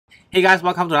Hey guys,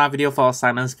 welcome to another video for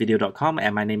simonsvideo.com,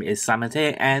 and my name is Simon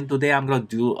Tay, and today I'm going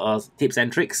to do tips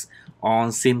and tricks on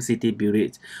SimCity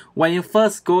BuildIt. When you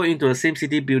first go into a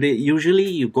SimCity BuildIt, usually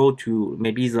you go to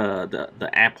maybe the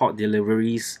airport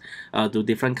deliveries to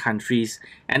different countries,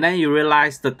 and then you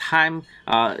realize the time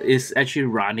is actually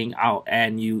running out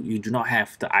and you do not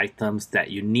have the items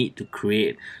that you need to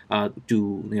create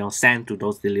to send to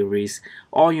those deliveries.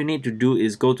 All you need to do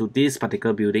is go to this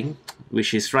particular building,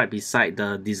 which is right beside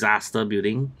the disaster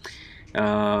building,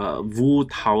 Wu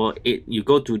Tower 8. You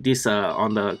go to this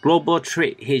on the Global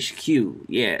Trade HQ,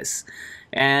 yes,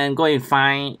 and go and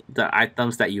find the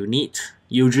items that you need.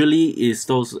 Usually is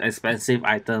those expensive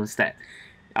items that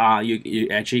you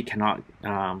actually cannot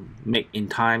make in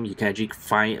time. You can actually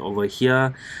find over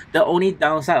here. The only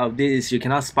downside of this is you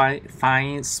cannot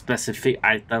find specific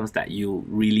items that you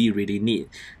really need.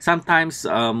 Sometimes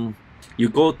you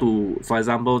go to, for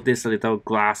example, this little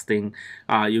glass thing,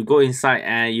 you go inside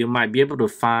and you might be able to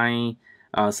find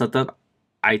certain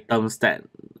items that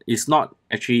is not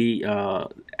actually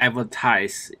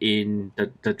advertised in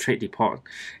the trade depot.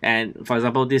 And for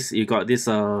example, this, you got this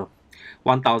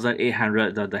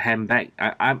 1800, the handbag.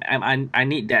 I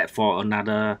need that for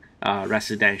another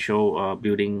residential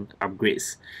building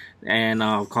upgrades. And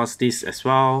of course this as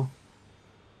well,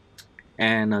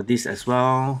 and this as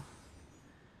well,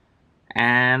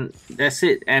 and that's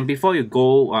it. And before you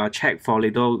go, check for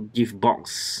little gift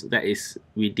box that is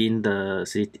within the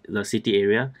city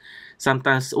area.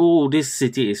 Sometimes, oh, this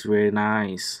city is very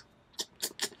nice.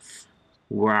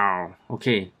 Wow.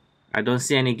 Okay, I don't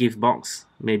see any gift box.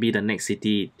 Maybe the next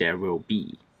city there will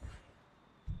be.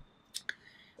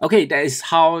 Okay, that is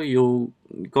how you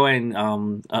go and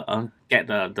get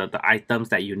the items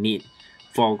that you need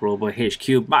for Global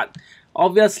HQ. But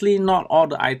obviously not all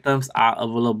the items are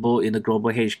available in the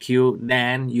Global HQ.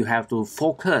 Then you have to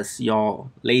focus your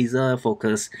laser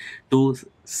focus to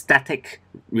static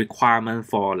requirement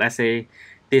for, let's say,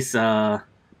 this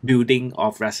building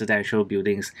of residential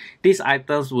buildings. These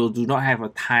items do not have a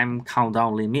time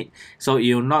countdown limit, so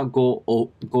you'll not go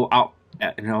out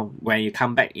when you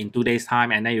come back in 2 days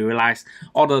time and then you realize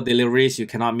all the deliveries you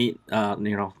cannot meet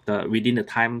within the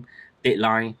time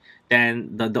deadline.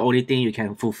 Then the only thing you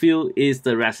can fulfill is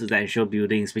the residential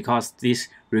buildings, because this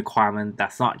requirement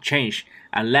does not change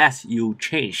unless you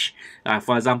change.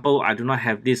 For example, I do not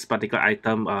have this particular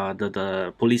item,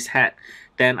 the police hat.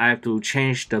 Then I have to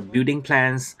change the building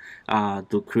plans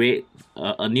to create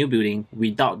a new building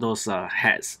without those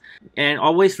hats. And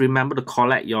always remember to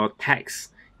collect your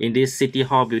tax in these city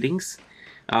hall buildings.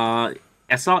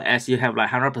 As long as you have like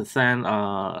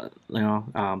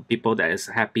 100% people that is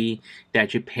happy, they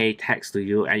actually pay tax to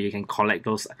you, and you can collect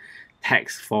those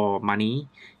tax for money,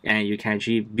 and you can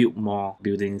actually build more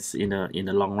buildings in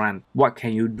the long run. What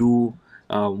can you do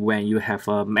when you have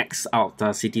a max out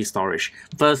city storage?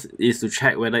 First is to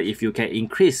check whether if you can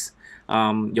increase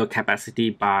your capacity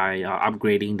by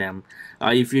upgrading them.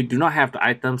 If you do not have the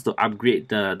items to upgrade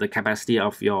the capacity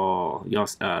of your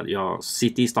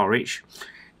city storage,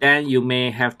 then you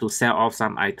may have to sell off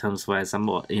some items. For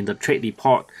example, in the trade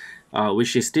depot,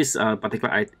 which is this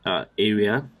particular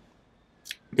area.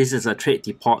 This is a trade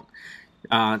depot.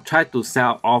 Try to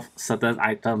sell off certain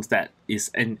items that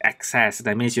is in excess.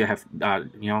 That means you have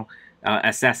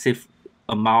excessive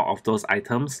amount of those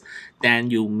items.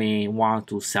 Then you may want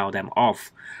to sell them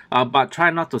off. But try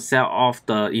not to sell off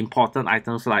the important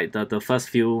items, like the first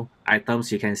few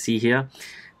items you can see here.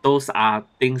 Those are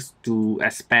things to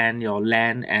expand your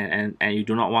land, and you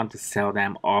do not want to sell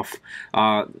them off.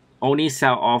 Only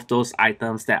sell off those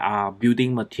items that are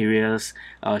building materials,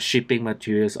 shipping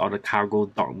materials, or the cargo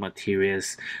dock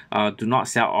materials. Do not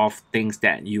sell off things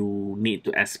that you need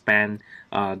to expand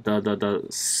the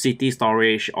city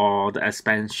storage or the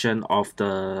expansion of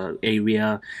the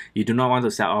area. You do not want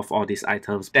to sell off all these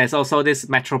items. There's also this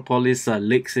Metropolis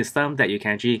league system that you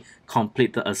can actually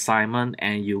complete the assignment,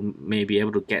 and you may be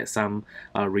able to get some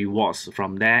rewards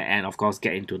from there, and of course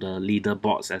get into the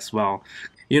leaderboards as well.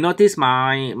 You notice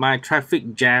my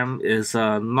traffic jam is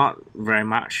not very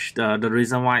much. The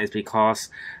reason why is because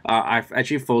I've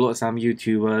actually followed some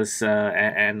YouTubers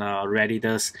and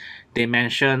Redditors. They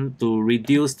mentioned to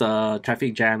reduce the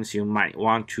traffic jams, you might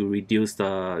want to reduce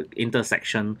the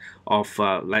intersection of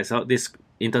this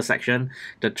intersection.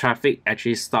 The traffic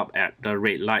actually stop at the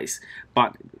red lights,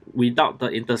 but without the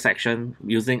intersection,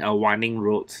 using a winding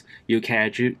roads, you can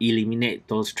actually eliminate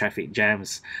those traffic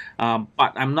jams.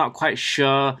 But I'm not quite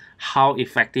sure how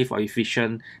effective or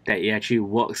efficient that it actually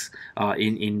works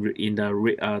in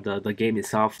the game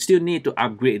itself. Still need to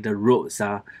upgrade the roads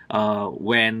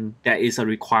when there is a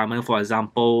requirement. For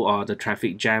example, the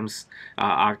traffic jams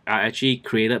are actually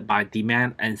created by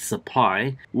demand and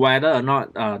supply. Whether or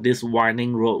not this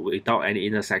winding road without any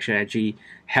intersection actually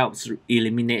helps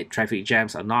eliminate traffic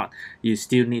jams or not, you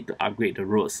still need to upgrade the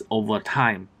roads over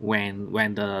time when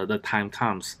the time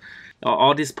comes.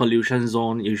 All this pollution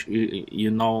zone,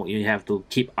 you know, you have to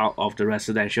keep out of the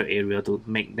residential area to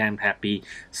make them happy.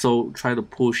 So try to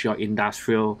push your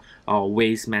industrial or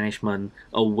waste management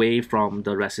away from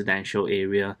the residential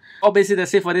area. Well, basically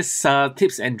that's it for this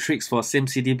tips and tricks for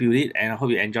SimCity BuildIt, and I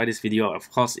hope you enjoyed this video.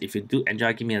 Of course, if you do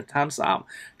enjoy, give me a thumbs up,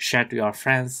 share to your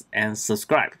friends, and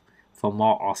subscribe for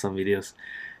more awesome videos.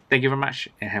 Thank you very much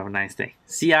and have a nice day.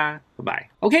 See ya. Bye bye.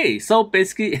 Okay, so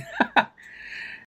basically